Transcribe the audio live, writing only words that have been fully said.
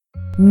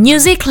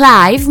Music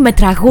Live με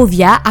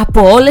τραγούδια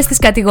από όλες τις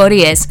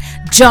κατηγορίες.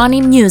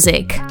 Johnny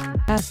Music.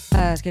 Γεια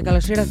σας και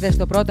καλώς ήρθατε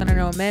στο πρώτο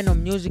ανανεωμένο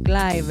Music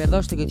Live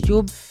εδώ στο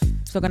YouTube,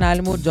 στο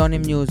κανάλι μου Johnny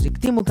Music.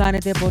 Τι μου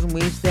κάνετε, πώς μου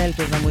είστε,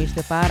 ελπίζω να μου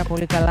είστε πάρα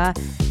πολύ καλά.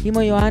 Είμαι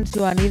ο Ιωάννης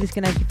Ιωαννίδης και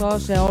να ευχηθώ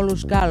σε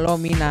όλους καλό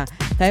μήνα.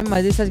 Θα είμαι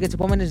μαζί σας για τις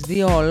επόμενες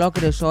 2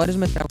 ολόκληρες ώρες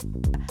με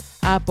τραγούδια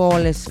από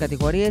όλες τις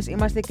κατηγορίες.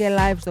 Είμαστε και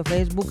live στο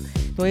Facebook,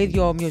 το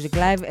ίδιο Music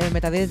Live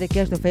μεταδίδεται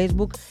και στο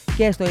Facebook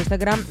και στο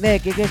Instagram,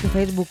 και στο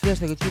Facebook και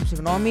στο YouTube,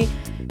 συγγνώμη.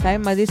 Θα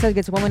είμαι μαζί σας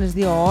για τις επόμενες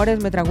 2 ώρες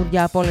με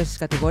τραγούδια από όλες τις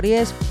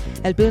κατηγορίες.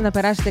 Ελπίζω να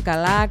περάσετε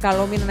καλά,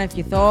 καλό μήνα να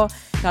ευχηθώ,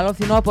 καλό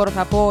φθινόπωρο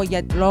θα πω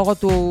λόγω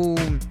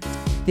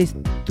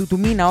του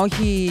μήνα,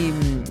 όχι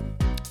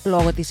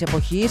λόγω της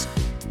εποχής.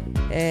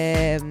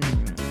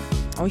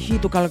 Όχι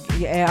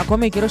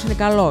ακόμη ο καιρός είναι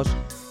καλός.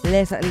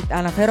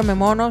 Αναφέρομαι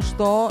μόνο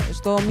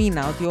στο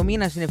μήνα, ότι ο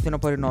μήνας είναι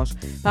φθινοπορεινός.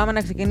 Πάμε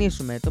να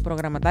ξεκινήσουμε το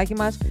προγραμματάκι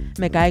μας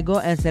με Kygo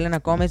and Selena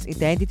Gomez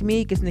Identity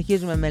Me και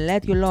συνεχίζουμε με Let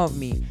You Love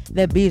Me,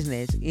 The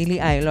Business,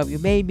 I Love You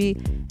Baby,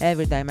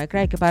 Every Time I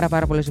Cry και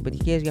πάρα πολλές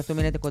επιτυχίες, γι' αυτό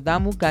μείνετε κοντά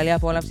μου. Καλή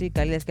απόλαυση,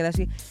 καλή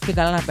διασκέδαση και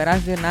καλά να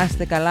περάσετε, να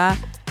είστε καλά.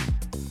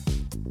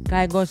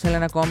 Kygo,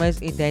 Selena Gomez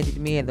Identity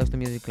Me εδώ στο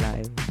Music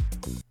Live.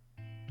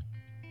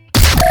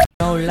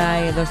 No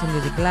Lie εδώ στο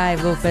Music Live,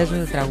 εδώ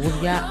παίζουν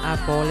τραγούδια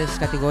από όλες τις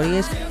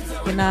κατηγορίες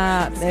και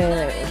να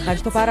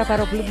ευχαριστώ πάρα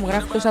πολύ που μου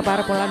γράφει τόσα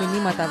πάρα πολλά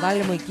μηνύματα.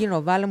 Βάλε μου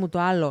εκείνο, βάλε μου το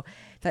άλλο.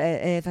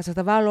 Θα σας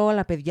τα βάλω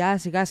όλα, παιδιά,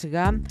 σιγά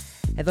σιγά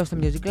εδώ στο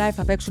Music Live,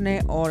 θα παίξουν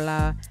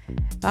όλα.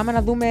 Πάμε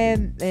να δούμε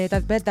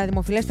τα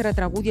δημοφιλέστερα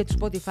τραγούδια του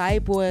Spotify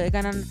που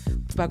έκαναν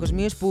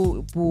παγκοσμίως,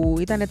 που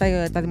ήταν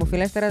τα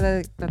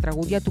δημοφιλέστερα τα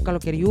τραγούδια του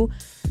καλοκαιριού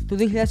του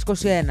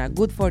 2021.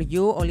 Good For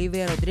You,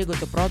 Olivia Rodrigo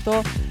το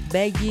πρώτο,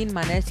 Begging,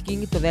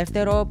 Maneskin το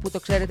δεύτερο, που το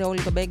ξέρετε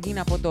όλοι το Begging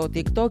από το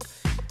TikTok,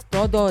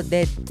 Todo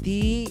De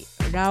Ti,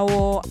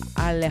 Rauw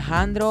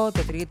Alejandro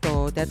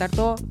το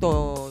τέταρτο,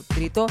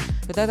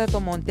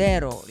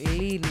 Montero,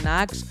 Lil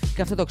Nas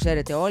και αυτό το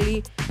ξέρετε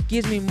όλοι,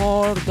 Kiss Me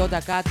More, Doja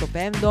Cat το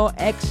πέμπτο,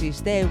 6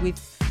 Stay With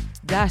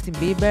Justin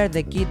Bieber,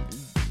 The Kid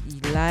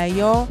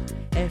Laroi,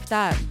 7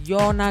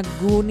 Yona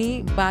Guni,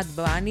 Bad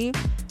Bunny,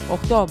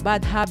 8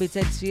 Bad Habits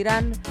Ed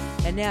Sheeran,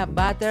 9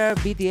 Butter,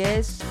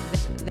 BTS,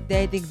 The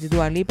Dating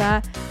Dua Lipa,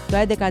 το 11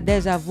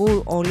 Deja Vu,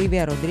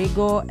 Olivia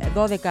Rodrigo,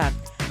 12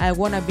 I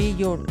Wanna Be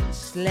Your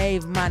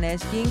Slave,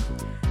 Maneskin,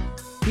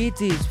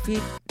 Peaches,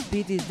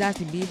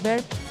 Justin Bieber,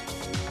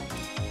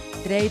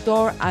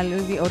 Traitor,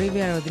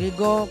 Olivia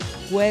Rodrigo,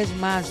 Quez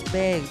Mas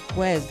Peg,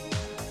 Quez,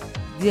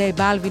 J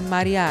Balvin,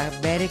 Maria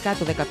Berica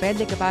το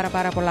 15 και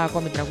πάρα πολλά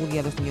ακόμη τραγούδια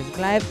εδώ στο Music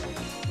Live.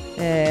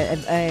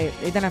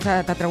 Ήταν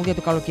αυτά τα τραγούδια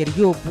του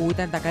καλοκαιριού που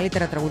ήταν τα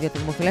καλύτερα τραγούδια, τα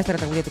δημοφιλέστερα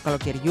τραγούδια του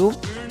καλοκαιριού.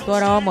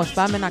 Τώρα όμως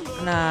πάμε να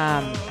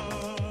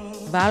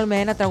βάλουμε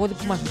ένα τραγούδι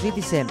που μας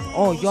ζήτησε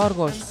ο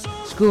Γιώργος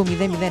Σκου 007,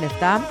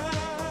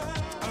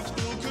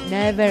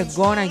 Never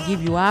Gonna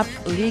Give You Up,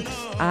 Rick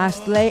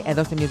Astley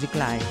εδώ στο Music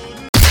Live.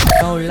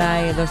 No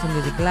Lie εδώ στο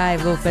Music Live,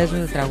 εδώ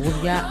παίζουν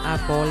τραγούδια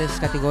από όλες τις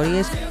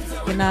κατηγορίες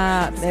και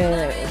να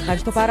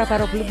ευχαριστώ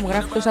πάρα πολύ που μου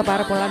γράφει τόσα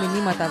πάρα πολλά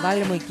μηνύματα.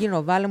 Βάλε μου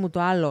εκείνο, βάλε μου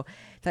το άλλο.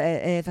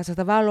 Θα σας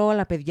τα βάλω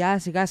όλα, παιδιά,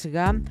 σιγά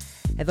σιγά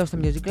εδώ στο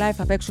Music Live,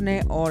 θα παίξουν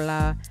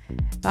όλα.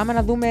 Πάμε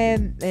να δούμε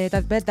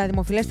τα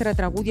δημοφιλέστερα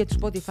τραγούδια του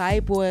Spotify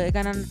που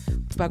έκαναν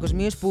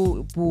παγκοσμίως,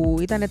 που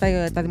ήταν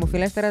τα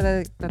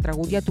δημοφιλέστερα τα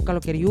τραγούδια του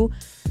καλοκαιριού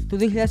του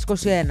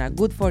 2021.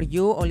 Good For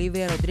You,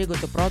 Olivia Rodrigo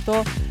το πρώτο,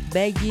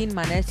 Begging,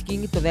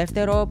 Maneskin το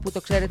δεύτερο, που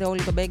το ξέρετε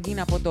όλοι το Begging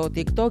από το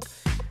TikTok,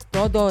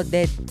 Todo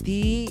De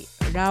Ti,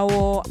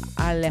 Rauw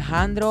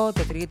Alejandro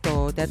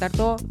το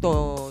τέταρτο,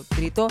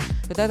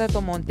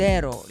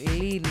 Montero,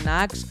 Lil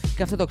Nas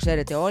και αυτό το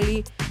ξέρετε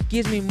όλοι,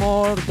 Kiss Me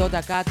More,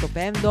 Doja Cat το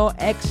πέμπτο,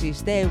 6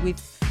 Stay With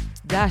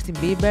Justin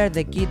Bieber,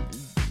 The Kid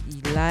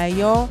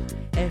Laroi,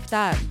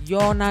 7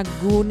 Yona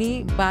Guni,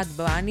 Bad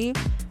Bunny,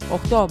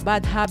 8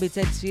 Bad Habits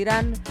Ed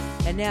Sheeran,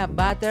 9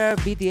 Butter,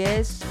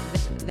 BTS,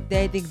 The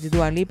Dating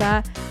Dua Lipa,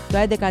 το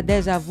 11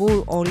 Deja Vu,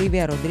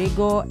 Olivia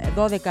Rodrigo,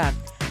 12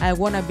 I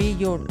Wanna Be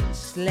Your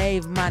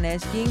Slave,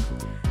 Maneskin,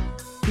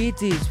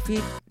 Peaches,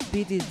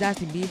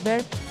 Justin Bieber,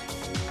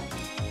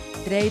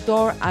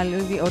 Traitor,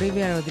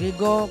 Olivia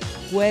Rodrigo,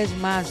 Quez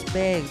Mas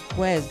Peg,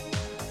 Quez,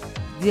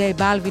 J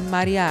Balvin,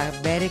 Maria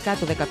Berica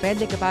το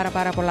 15 και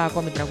πάρα πολλά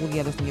ακόμη τραγούδια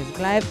εδώ στο Music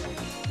Live.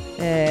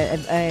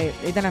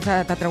 Ήταν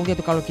αυτά τα τραγούδια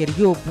του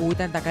καλοκαιριού που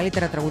ήταν τα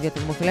καλύτερα τραγούδια, τα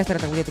δημοφιλέστερα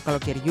τραγούδια του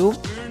καλοκαιριού.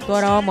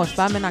 Τώρα όμως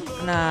πάμε να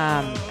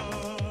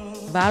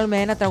βάλουμε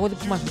ένα τραγούδι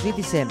που μας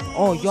ζήτησε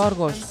ο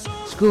Γιώργος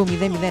Σκου 007,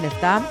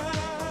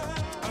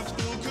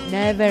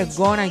 Never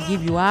Gonna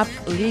Give You Up,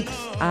 Rick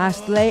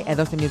Astley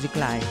εδώ στο Music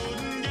Live.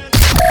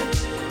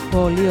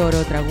 Πολύ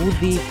ωραίο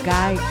τραγούδι,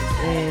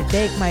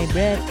 Take My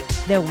Breath,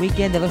 The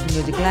Weeknd εδώ στο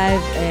Music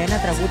Live. Ένα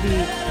τραγούδι,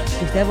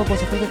 πιστεύω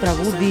πως αυτό το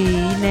τραγούδι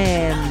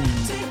είναι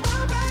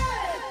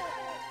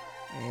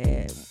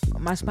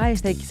μας πάει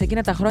σε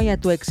εκείνα τα χρόνια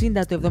του 60,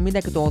 του 70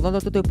 και του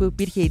 80, τότε που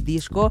υπήρχε η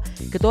disco,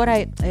 και τώρα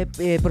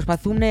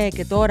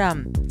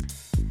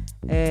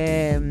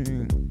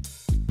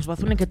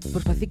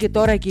προσπαθεί και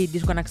τώρα και η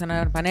disco να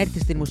ξαναεπανέλθει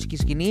στη μουσική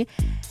σκηνή.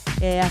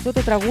 Αυτό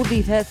το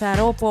τραγούδι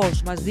θεωρώ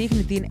πως μας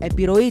δείχνει την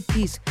επιρροή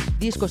της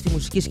δίσκο στη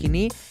μουσική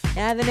σκηνή.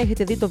 Εάν δεν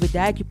έχετε δει το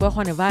βιντεάκι που έχω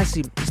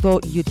ανεβάσει στο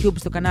YouTube,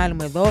 στο κανάλι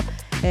μου εδώ,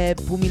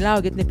 που μιλάω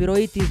για την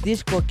επιρροή της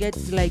δίσκο και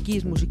της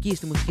λαϊκής μουσικής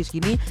στη μουσική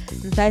σκηνή,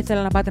 θα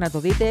ήθελα να πάτε να το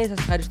δείτε. Σας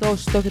ευχαριστώ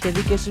όσοι το έχετε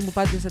δει και όσοι μου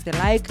πάτε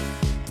like.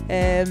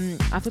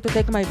 Αυτό το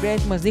Take My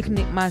Breath μας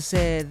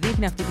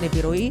δείχνει αυτή την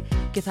επιρροή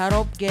και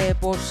θεωρώ και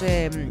πως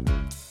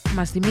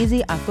μας θυμίζει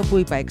αυτό που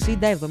είπα,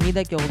 60,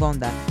 70 και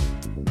 80.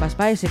 Μας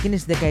πάει σε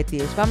εκείνες τις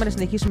δεκαετίες. Πάμε να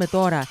συνεχίσουμε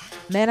τώρα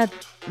με ένα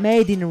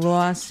Made in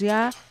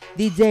Russia,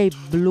 DJ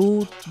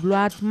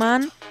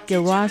Bloodman και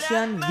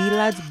Russian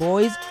Village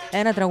Boys,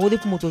 ένα τραγούδι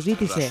που μου το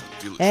ζήτησε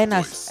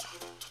ένας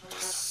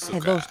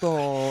εδώ στο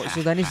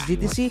ζωντανή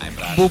συζήτηση,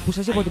 που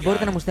σας είπα ότι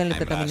μπορείτε να μου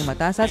στέλνετε τα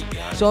μηνύματά σας.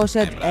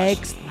 Sausage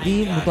XD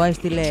μου το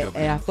έστειλε,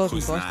 αυτός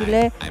μου το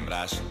έστειλε.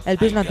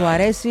 Ελπίζω να του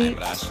αρέσει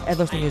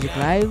εδώ στο Music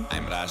Live.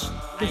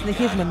 Και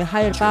συνεχίζουμε με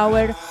Higher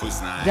Power,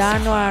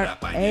 January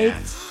 8,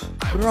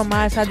 Bruno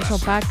Mars, Anderson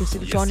 .Paak και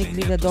Silk Sonic,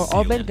 Leave the Door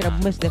Open, και να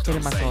μπούμε στη δεύτερη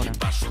μας ώρα.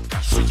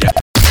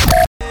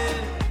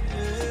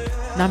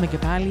 Να είμαι και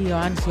πάλι,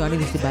 Ιωάννης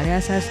Ιωαννίδης στην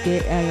παρέα σας,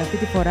 και αυτή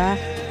τη φορά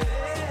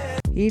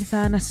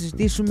ήρθα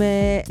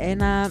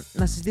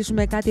να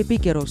συζητήσουμε κάτι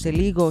επίκαιρο. Σε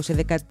λίγο,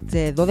 σε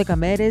 12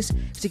 μέρες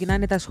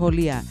ξεκινάνε τα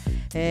σχολεία.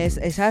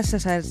 Εσάς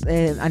σας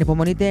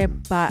ανυπομονείτε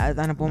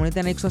να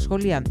ανοίξω τα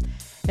σχολεία?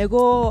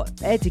 Εγώ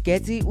έτσι και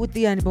έτσι,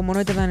 ούτε ανυπομονώ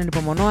είτε δεν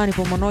ανυπομονώ.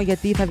 Ανυπομονώ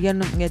γιατί θα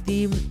βγαίνουν,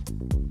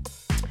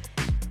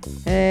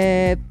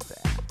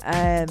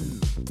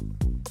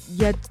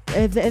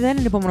 δεν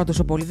ανυπομονώ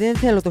τόσο πολύ, δεν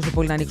θέλω τόσο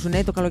πολύ να ανοίξουν.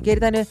 Το καλοκαίρι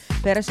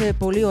πέρασε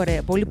πολύ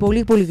ωραία,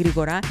 πολύ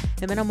γρήγορα.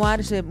 Εμένα μου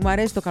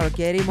αρέσει το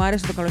καλοκαίρι,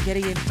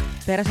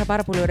 πέρασα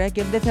πάρα πολύ ωραία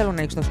και δεν θέλω να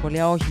ανοίξω τα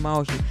σχολεία, όχι.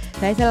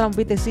 Θα ήθελα να μου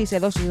πείτε εσείς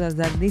εδώ στη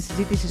ζωντανή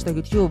συζήτηση στο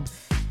YouTube,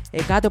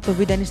 κάτω από το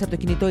βίντεο αν είστε από το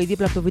κινητό ή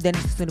δίπλα από το βίντεο αν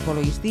είστε στον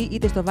υπολογιστή,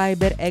 είτε στο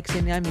Viber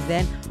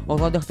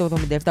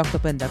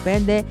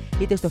 690-8877-855,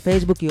 είτε στο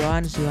Facebook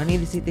Ιωάννης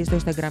Ιωαννίδης, είτε στο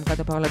Instagram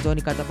κάτω από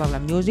Johnny, κάτω από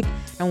Music,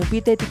 να μου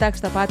πείτε τι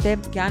τάξη θα πάτε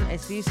και αν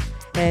εσείς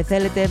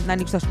θέλετε να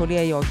ανοίξουν τα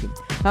σχολεία ή όχι.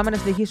 Πάμε να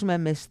συνεχίσουμε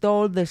με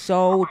Stole the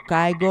Show,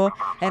 Kygo,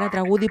 ένα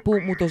τραγούδι που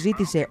μου το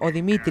ζήτησε ο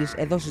Δημήτρης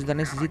εδώ στη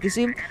ζωντανή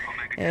συζήτηση.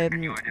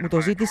 Μου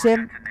το ζήτησε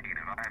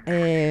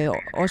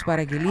ως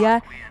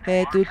παραγγελία,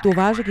 του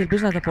βάζω και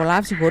ελπίζω να το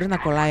απολαύσει χωρίς να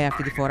κολλάει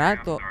αυτή τη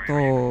φορά το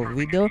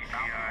βίντεο.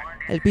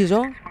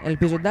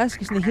 Ελπίζοντας,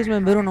 και συνεχίζουμε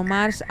με Bruno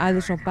Mars,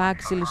 Anderson .Paak,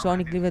 Silk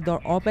Sonic, Leave the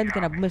Door Open, και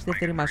να μπούμε στη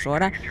δεύτερη μας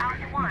ώρα.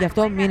 Γι'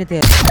 αυτό μείνετε.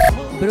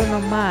 Bruno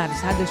Mars,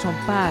 Anderson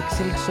 .Paak,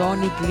 Silk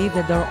Sonic, Leave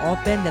the Door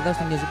Open, εδώ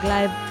στο Music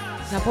Live.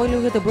 Να πω λίγο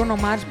για τον Bruno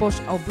Mars, πως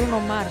ο Bruno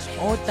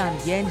Mars όταν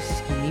βγαίνει στη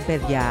σκηνή,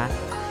 παιδιά,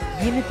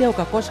 γίνεται ο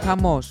κακός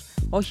χαμός.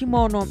 Όχι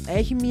μόνο,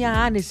 έχει μια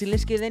άνεση,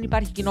 λες και δεν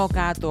υπάρχει κοινό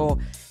κάτω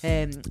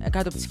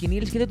από τη σκηνή,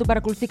 λες και δεν τον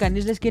παρακολουθεί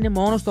κανείς, λες και είναι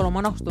μόνος του,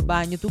 μονάχος στο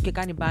μπάνιο του και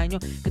κάνει μπάνιο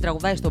και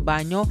τραγουδάει στο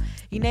μπάνιο.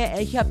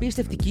 Έχει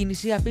απίστευτη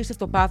κίνηση,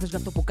 απίστευτο πάθος για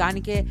αυτό που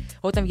κάνει, και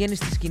όταν βγαίνει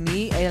στη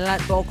σκηνή,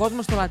 ο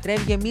κόσμος το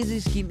λατρεύει,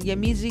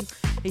 γεμίζει,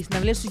 οι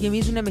συναυλίες τους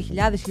γεμίζουν με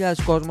χιλιάδες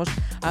κόσμος,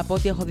 από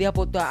ό,τι έχω δει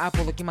από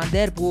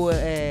ντοκιμαντέρ που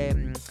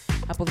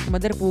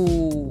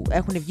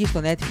έχουν βγει στο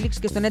Netflix,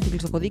 και στο Netflix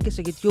το έχω δει και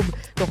στο YouTube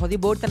το έχω δει.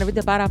 Μπορείτε να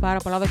βρείτε πάρα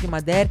πολλά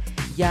ντοκιμαντέρ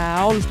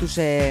για όλους τους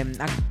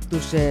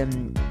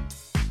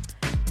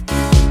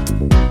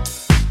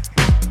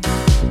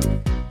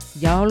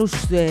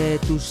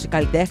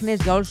καλλιτέχνες,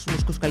 για όλους τους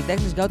μουσικούς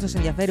καλλιτέχνες, για ό,τι σας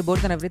ενδιαφέρει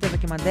μπορείτε να βρείτε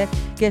ντοκιμαντέρ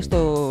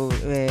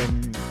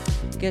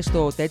και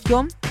στο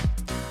τέτοιο,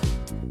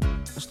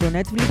 στο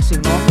Netflix,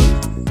 συγγνώμη,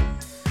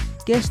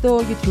 και στο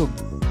YouTube.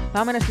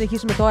 Πάμε να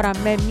συνεχίσουμε τώρα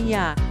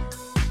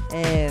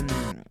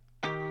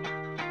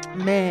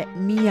με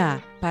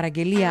μία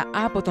παραγγελία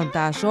από τον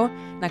Τάσο.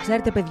 Να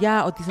ξέρετε,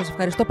 παιδιά, ότι σας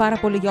ευχαριστώ πάρα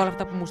πολύ για όλα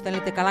αυτά που μου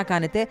στέλνετε, καλά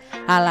κάνετε,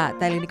 αλλά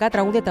τα ελληνικά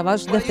τραγούδια τα βάζω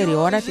στη δεύτερη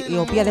ώρα, η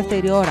οποία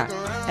δεύτερη ώρα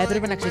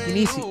έπρεπε να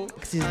ξεκινήσει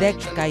στις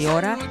 10 η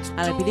ώρα,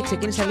 αλλά επειδή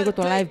ξεκίνησα λίγο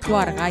το live πιο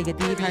αργά,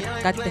 γιατί είχα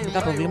κάτι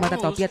τεχνικά προβλήματα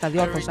τα οποία τα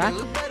διόρθωσα,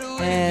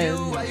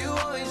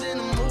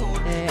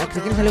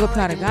 ξεκίνησα λίγο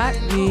πιο αργά.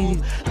 Η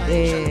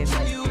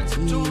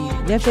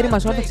δεύτερη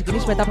μας ώρα θα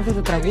ξεκινήσει μετά από αυτό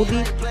το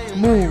τραγούδι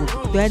Mood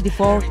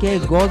 24K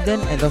Golden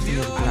εδώ στη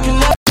Music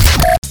Live.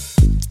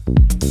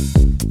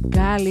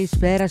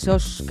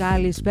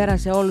 Καλησπέρα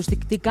σε όλους.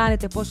 Τι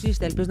κάνετε, πώς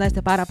είστε? Ελπίζω να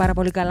είστε πάρα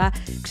πολύ καλά.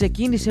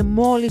 Ξεκίνησε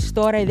μόλις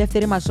τώρα η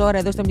δεύτερη μας ώρα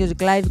εδώ στο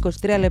Music Live,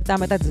 23 λεπτά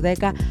μετά τις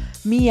 10,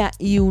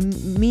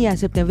 1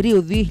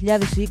 Σεπτεμβρίου 2021.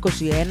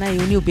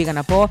 Ιουνίου πήγα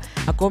να πω,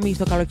 ακόμη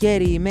στο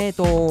καλοκαίρι, με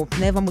το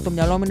πνεύμα μου, το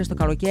μυαλό μου είναι στο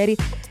καλοκαίρι.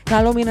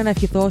 Καλό μου είναι να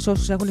ευχηθώ σε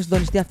όσους έχουν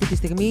συντονιστεί αυτή τη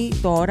στιγμή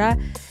τώρα.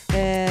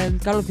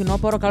 Καλό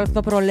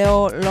φθινόπωρο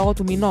λέω λόγω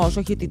του μηνός,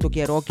 όχι του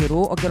καιρού.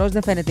 Ο καιρός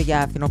δεν φαίνεται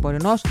για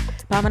φθινοπορεινός.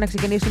 Πάμε να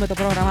ξεκινήσουμε το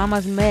πρόγραμμά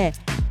μας με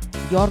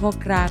Γιώργο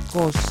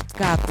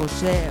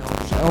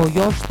Κακοσέος, ο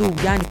γιος του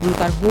Γιάννη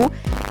Πλούταρχου.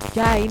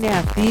 Ποια είναι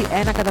αυτή?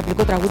 Ένα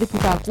καταπληκτικό τραγούδι που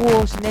το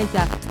ακούω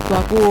συνέχεια. Το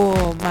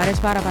ακούω, μ'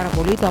 αρέσει πάρα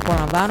πολύ, το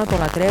απολαμβάνω, το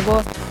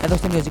λατρεύω εδώ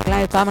στο Music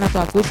Live. Πάμε να το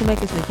ακούσουμε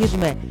και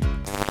συνεχίζουμε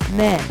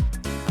με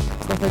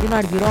Κωνσταντίνο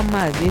Αργυρό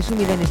μαζί σου,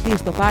 μηδενιστή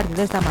στο πάρτι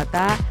δεν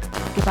σταματά,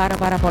 και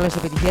πάρα πολλές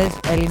επιτυχίες,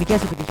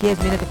 ελληνικές επιτυχίες,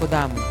 μείνετε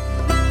κοντά μου.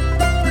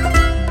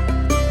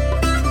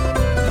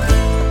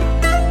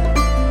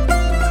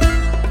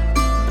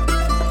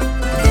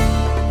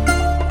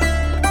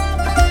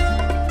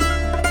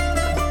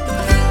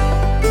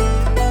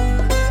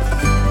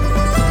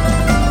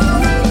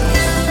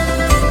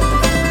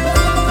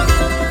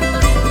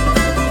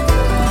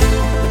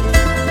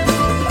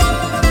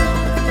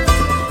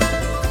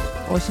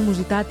 όσοι μου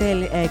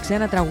ζητάτε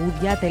ξένα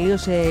τραγούδια,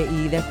 τελείωσε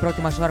η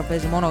πρώτη μας ώρα που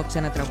παίζει μόνο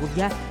ξένα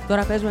τραγούδια.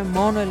 Τώρα παίζουμε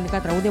μόνο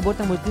ελληνικά τραγούδια.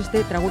 Μπορείτε να μου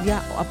ζητήσετε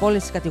τραγούδια από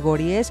όλες τις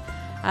κατηγορίες,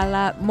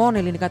 αλλά μόνο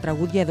ελληνικά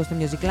τραγούδια εδώ στο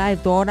Music Live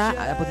τώρα,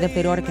 από τη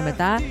δεύτερη ώρα και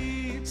μετά.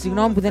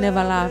 Συγγνώμη που δεν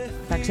έβαλα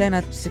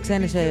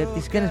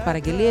τις ξένες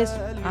παραγγελίες,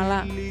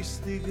 αλλά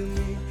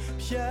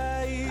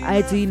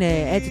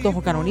έτσι το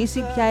έχω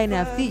κανονίσει. Ποια είναι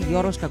αυτή?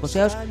 Γιώργος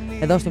Κακοσέος,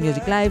 εδώ στο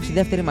Music Live, στη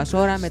δεύτερη μας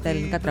ώρα με τα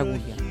ελληνικά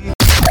τραγούδια.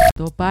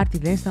 Το πάρτι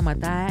δεν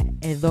σταματά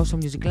εδώ στο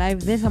Music Live,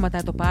 δεν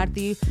σταματά το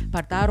πάρτι.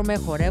 Παρτάρουμε,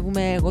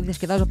 χορεύουμε. Εγώ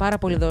διασκεδάζω πάρα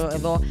πολύ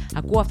εδώ.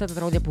 Ακούω αυτά τα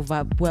τραγούδια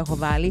που έχω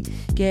βάλει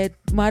και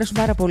μου αρέσουν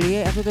πάρα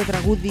πολύ. Αυτό το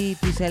τραγούδι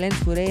της Ελένης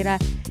Φουρέιρα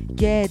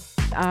και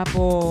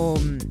από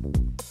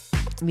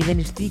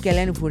Μηδενιστή και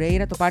Ελένη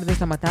Φουρέιρα, το πάρτι δεν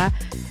σταματά.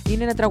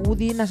 Είναι ένα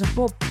τραγούδι, να σας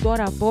πω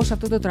τώρα πώς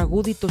αυτό το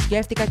τραγούδι το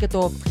σκέφτηκα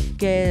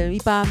και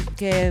είπα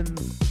και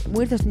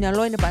μου ήρθε στο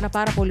μυαλό. Είναι ένα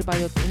πολύ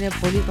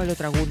παλιό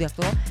τραγούδι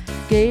αυτό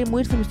και μου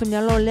ήρθε στο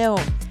μυαλό, λέω,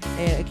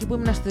 εκεί που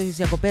ήμουν στις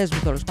διακοπές μου,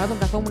 τέλος πάντων,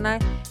 καθόμουν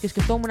και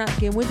σκεφτόμουν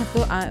και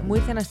μου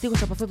ήρθε ένα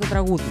στίχος από αυτό το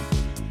τραγούδι.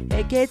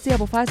 Και έτσι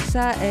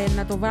αποφάσισα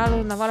να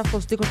βάλω αυτό το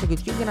στίχο στο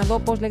YouTube για να δω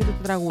πώς λέγεται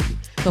το τραγούδι.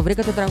 Το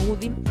βρήκα το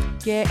τραγούδι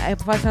και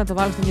αποφάσισα να το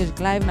βάλω στο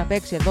Music Live, να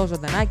παίξει εδώ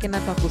ζωντανά και να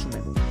το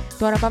ακούσουμε.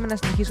 Τώρα πάμε να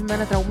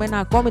συνεχίσουμε με ένα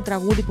ακόμη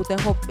τραγούδι που το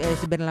έχω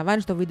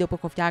συμπεριλαμβάνει στο βίντεο που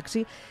έχω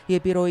φτιάξει. Η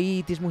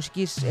επιρροή της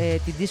μουσικής,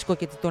 τη δίσκο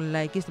και των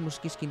λαϊκή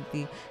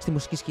στη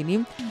μουσική σκηνή.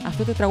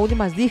 Αυτό το τραγούδι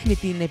μας δείχνει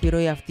την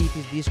επιρροή αυτή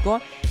της δίσκο.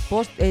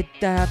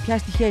 Ποια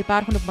στοιχεία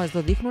υπάρχουν που μας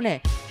το δείχνουν?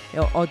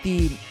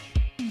 Ότι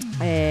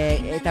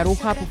τα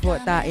ρούχα,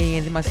 η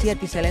ενδυμασία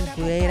της Ελένης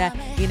Φουρέιρα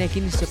είναι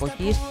εκείνης της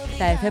εποχής.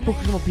 Τα εφέ που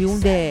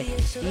χρησιμοποιούνται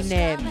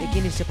είναι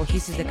εκείνης της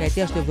εποχής, της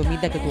δεκαετίας του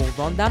 70 και του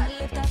 80.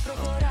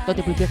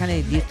 Τότε που υπήρχε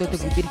η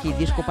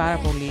δίσκο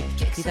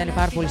ήταν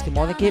πάρα πολύ στη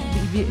μόδα και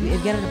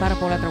βγαίνανε πάρα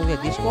πολλά τραγούδια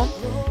δίσκο.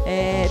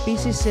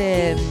 Επίσης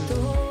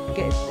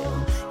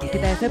και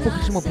τα εφέ που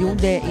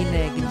χρησιμοποιούνται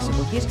είναι εκείνης της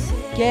εποχής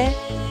και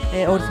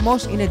ο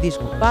ρυθμός είναι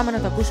δίσκο. Πάμε να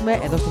το ακούσουμε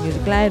εδώ στο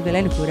Music Live.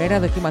 Ελένη Φουρέιρα,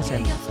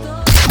 δοκίμασέ.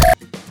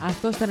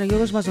 Αυτός ήταν ο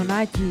Γιώργος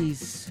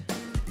Μαζονάκης.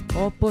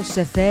 Όπως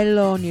σε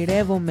θέλω,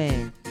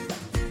 ονειρεύομαι.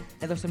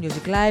 Εδώ στο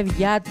Music Live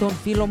για τον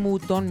φίλο μου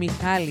τον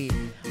Μιχάλη,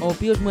 ο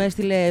οποίος μου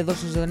έστειλε εδώ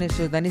στη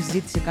ζωντανή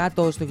συζήτηση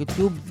κάτω στο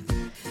YouTube.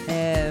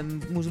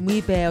 Μου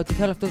είπε ότι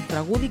θέλω αυτό το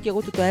τραγούδι και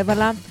εγώ του το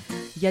έβαλα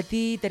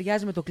γιατί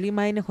ταιριάζει με το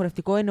κλίμα, είναι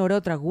χορευτικό, είναι ωραίο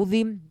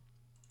τραγούδι.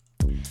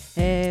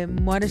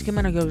 Μου αρέσει και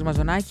εμένα ο Γιώργος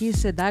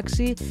Μαζονάκης,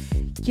 εντάξει.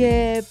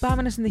 Και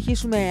πάμε να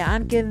συνεχίσουμε,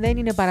 αν και δεν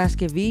είναι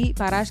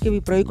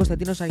Παράσκευη πρωί,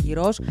 Κωνσταντίνος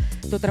Αργυρός.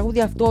 Το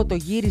τραγούδι αυτό το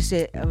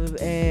γύρισε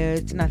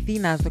στην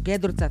Αθήνα, στο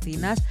κέντρο της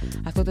Αθήνας.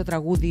 Αυτό το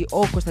τραγούδι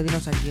ο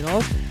Κωνσταντίνος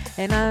Αργυρός,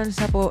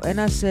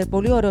 ένας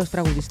πολύ ωραίος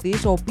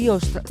τραγουδιστής, ο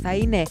οποίος θα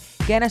είναι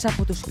και ένας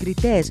από τους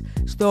κριτές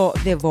στο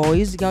The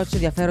Voice, για όσοι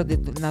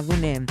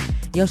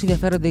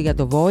ενδιαφέρονται για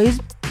το Voice.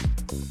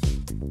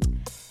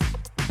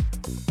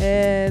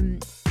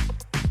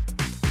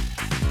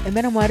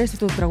 Εμένα μου αρέσει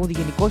το τραγούδι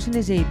γενικώς,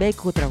 είναι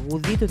ζεϊμπέικο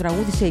τραγούδι, το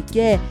τραγούδισε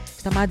και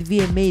στα Mad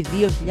VMA 2021,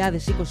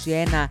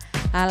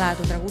 αλλά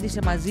το τραγούδισε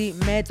μαζί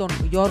με τον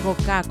Γιώργο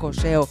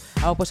Κακοσέο.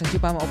 Όπως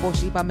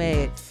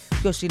είπαμε,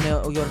 ποιος είναι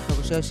ο Γιώργος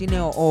Κακοσέος?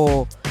 Είναι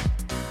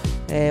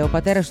ο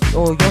πατέρας,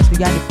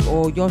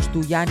 ο γιος του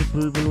Γιάννη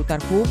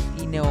Πλούταρχου,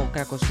 είναι ο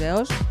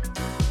Κακοσέος.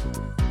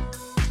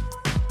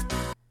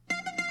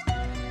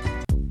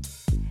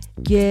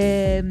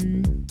 Και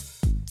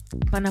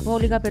να πω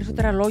λίγα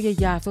περισσότερα λόγια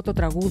για αυτό το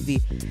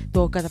τραγούδι,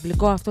 το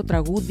καταπληκτικό αυτό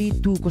τραγούδι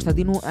του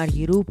Κωνσταντίνου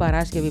Αργυρού,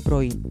 Παράσκευη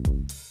πρωί.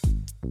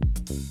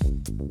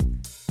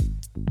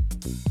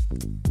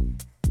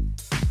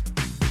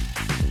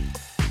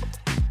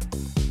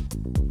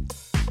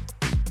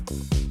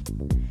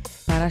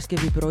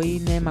 Παράσκευη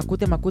πρωί, ναι, μ'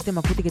 ακούτε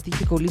γιατί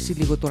έχει κολλήσει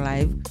λίγο το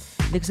live.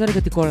 Δεν ξέρω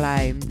γιατί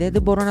κολλάει,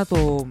 δεν μπορώ να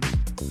το...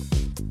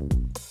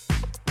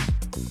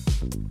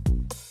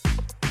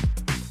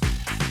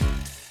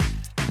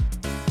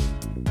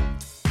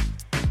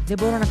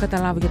 Δεν μπορώ να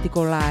καταλάβω γιατί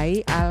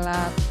κολλάει,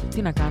 αλλά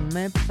τι να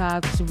κάνουμε, θα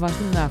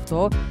συμβαστούμε με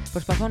αυτό.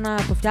 Προσπαθώ να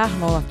το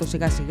φτιάχνω αυτό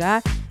σιγά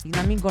σιγά,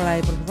 για να μην κολλάει.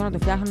 Προσπαθώ να το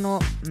φτιάχνω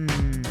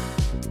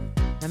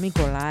να μην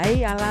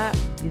κολλάει, αλλά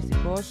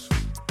δυστυχώς...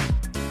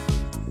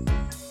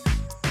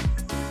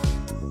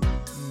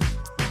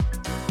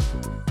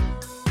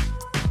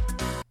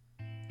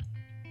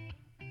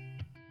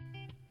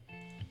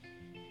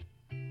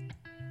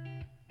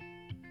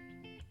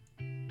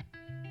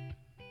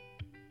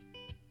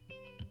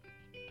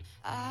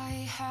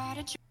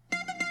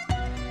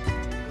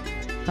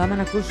 Πάμε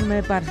να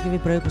ακούσουμε Παρασκευή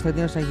πρωί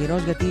Κωνσταντίνος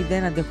Αργυρός, γιατί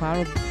δεν αντέχω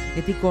άλλο,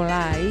 γιατί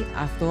κολλάει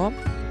αυτό.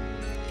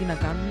 Τι να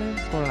κάνουμε,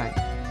 κολλάει.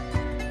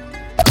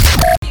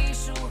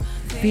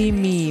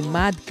 Φίμη,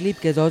 Mad Clip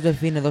και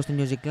Joseph είναι εδώ στο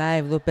Music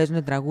Live. Εδώ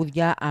παίζουν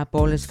τραγούδια από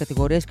όλες τις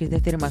κατηγορίες και στη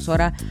δεύτερη μας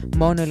ώρα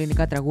μόνο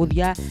ελληνικά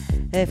τραγούδια.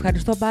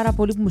 Ευχαριστώ πάρα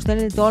πολύ που μου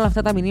στέλνετε όλα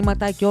αυτά τα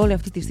μηνύματα και όλη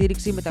αυτή τη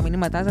στήριξη με τα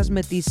μηνύματά σας,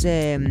 με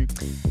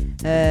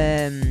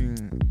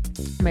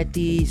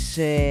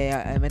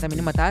τα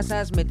μηνύματά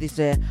σας, με τις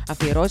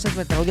αφιερώσεις σας,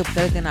 με τα τραγούδια που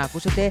θέλετε να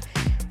ακούσετε.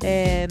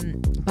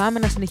 Πάμε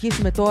να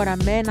συνεχίσουμε τώρα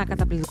με ένα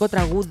καταπληκτικό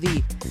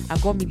τραγούδι.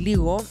 Ακόμη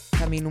λίγο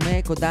θα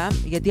μείνουμε κοντά,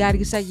 γιατί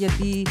άργησα,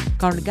 γιατί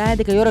κανονικά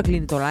 11 η ώρα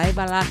κλείνει το live,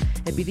 αλλά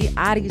επειδή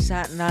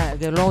άργησα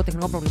λόγω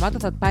τεχνικών προβλημάτων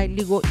θα πάει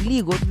λίγο,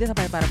 δεν θα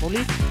πάει πάρα πολύ.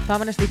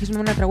 Πάμε να συνεχίσουμε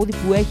με ένα τραγούδι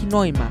που έχει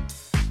νόημα.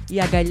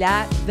 Η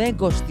αγκαλιά δεν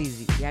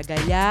κοστίζει, η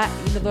αγκαλιά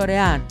είναι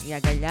δωρεάν, η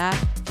αγκαλιά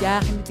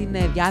φτιάχνει την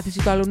διάθεση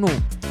του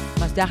αλουνού.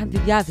 Μας φτιάχνει τη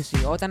διάθεση.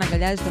 Όταν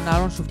αγκαλιάζεις τον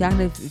άλλον, σου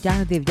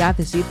φτιάχνει τη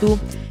διάθεσή του,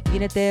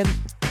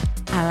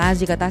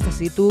 αλλάζει η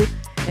κατάστασή του.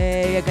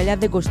 Η αγκαλιά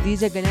δεν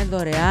κοστίζει, η αγκαλιά είναι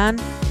δωρεάν.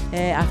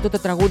 Αυτό το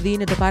τραγούδι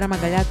είναι το Πάρε με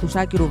αγκαλιά του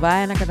Σάκη Ρουβά,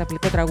 ένα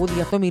καταπληκτικό τραγούδι,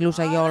 γι' αυτό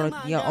μιλούσα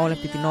για όλη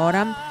αυτή την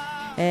ώρα.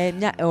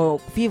 Ο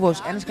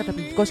Φίβος, ένας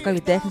καταπληκτικός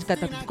καλλιτέχνης,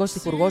 καταπληκτικός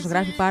στιχουργός,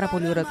 γράφει πάρα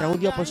πολύ ωραία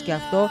τραγούδια, όπως και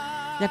αυτό.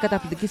 Μια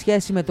καταπληκτική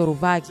σχέση με το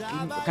Ρουβά,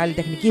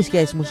 καλλιτεχνική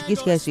σχέση, μουσική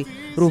σχέση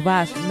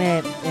Ρουβάς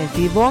με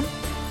Φίβο.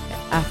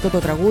 Αυτό το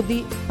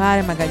τραγούδι,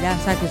 Πάρε με αγκαλιά,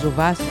 Σάκης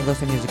Ρουβάς, εδώ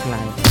στο Music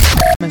Live.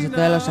 Στο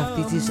τέλος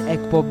αυτής της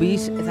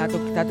εκπομπής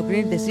θα το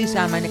κρίνετε εσείς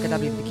άμα είναι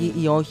καταπληκτική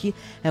ή όχι.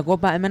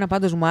 Εμένα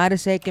πάντως μου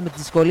άρεσε, και με τις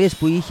δυσκολίες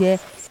που είχε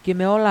και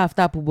με όλα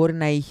αυτά που μπορεί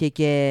να είχε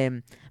και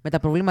με τα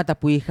προβλήματα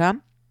που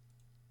είχα.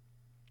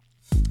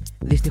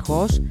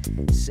 Δυστυχώς.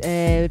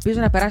 Ελπίζω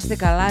να περάσετε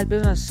καλά,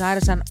 ελπίζω να σας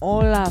άρεσαν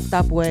όλα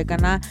αυτά που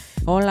έκανα,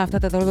 όλα αυτά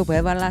τα τραγούδια που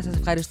έβαλα. Σας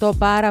ευχαριστώ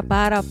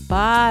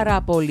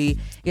πάρα πολύ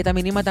για τα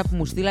μηνύματα που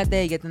μου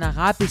στείλατε, για την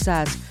αγάπη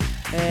σας,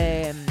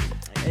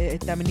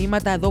 τα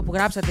μηνύματα εδώ που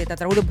γράψατε, τα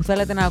τραγούδια που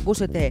θέλετε να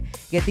ακούσετε,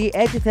 γιατί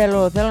έτσι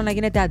θέλω να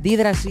γίνεται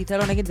αντίδραση,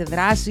 θέλω να γίνεται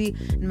δράση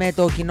με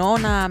το κοινό,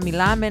 να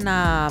μιλάμε, να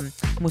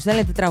μου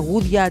στέλνετε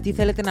τραγούδια, τι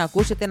θέλετε να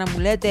ακούσετε, να μου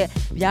λέτε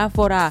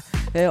διάφορα,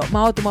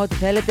 ό,τι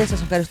θέλετε.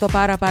 Σας ευχαριστώ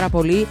πάρα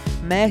πολύ.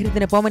 Μέχρι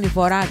την επόμενη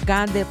φορά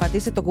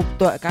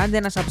κάντε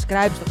ένα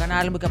subscribe στο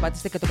κανάλι μου και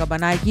πατήστε και το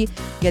καμπανάκι,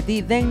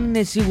 γιατί δεν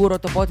είναι σίγουρο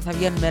το πότε θα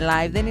βγαίνουμε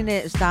live, δεν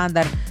είναι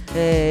στάνταρ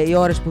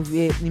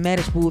οι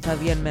μέρες που θα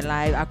βγαίνουμε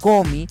live.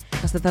 Ακόμη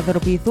θα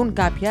σταθεροποιηθούν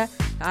κάποια,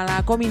 αλλά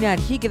ακόμη είναι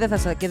αρχή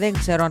και δεν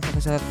ξέρω αν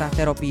θα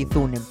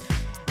σταθεροποιηθούν.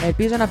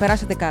 Ελπίζω να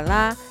περάσετε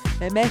καλά.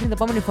 Μέχρι την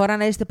επόμενη φορά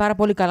να είστε πάρα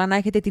πολύ καλά, να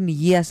έχετε την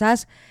υγεία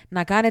σας,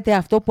 να κάνετε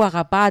αυτό που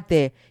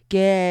αγαπάτε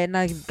και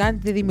να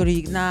κάνετε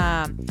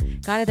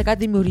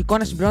κάτι δημιουργικό,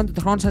 να συμπληρώνετε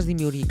τον χρόνο σας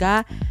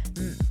δημιουργικά.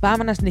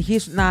 Πάμε να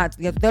συνεχίσουμε.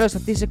 Για το τέλος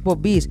αυτής της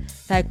εκπομπής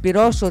θα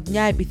εκπληρώσω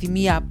μια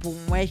επιθυμία που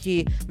μου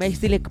έχει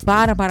στείλει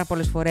πάρα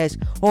πολλές φορές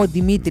ο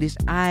Δημήτρης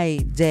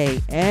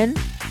IJN.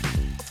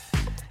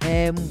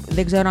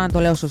 Δεν ξέρω αν το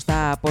λέω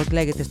σωστά πώς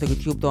λέγεται στο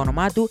YouTube το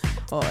όνομά του.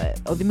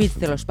 Ο Δημήτρης,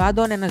 τέλος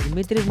πάντων, ένας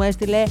Δημήτρης μου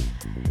έστειλε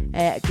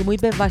και μου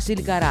είπε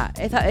Βασίλη Καρά,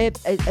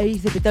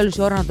 ήρθε επιτέλους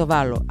η ώρα να το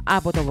βάλω.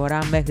 Από το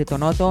βορρά μέχρι το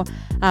νότο,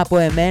 από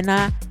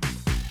εμένα,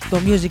 το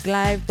Music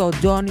Live, το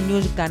Johnny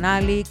Music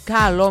κανάλι.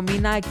 Καλό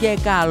μήνα και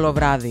καλό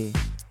βράδυ.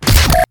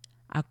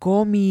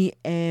 Ακόμη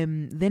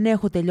δεν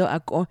έχω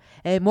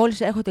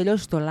μόλις έχω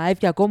τελειώσει το live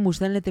και ακόμη μου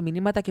στέλνετε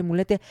μηνύματα και μου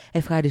λέτε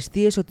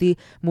ευχαριστίες,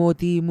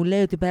 ότι μου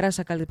λέει ότι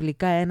πέρασα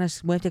καταπληκτικά,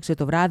 ένας μου έφτιαξε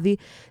το βράδυ.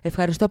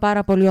 Ευχαριστώ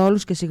πάρα πολύ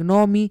όλους και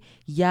συγγνώμη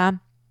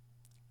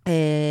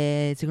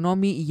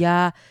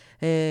για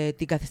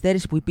την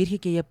καθυστέρηση που υπήρχε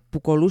και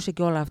που κολούσε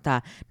και όλα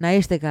αυτά. Να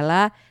είστε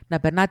καλά, να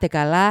περνάτε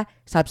καλά,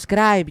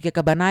 subscribe και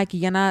καμπανάκι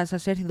για να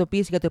σας έρθει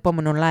ειδοποίηση για το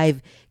επόμενο live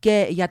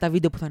και για τα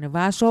βίντεο που θα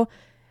ανεβάσω.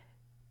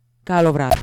 Καλό βράδυ.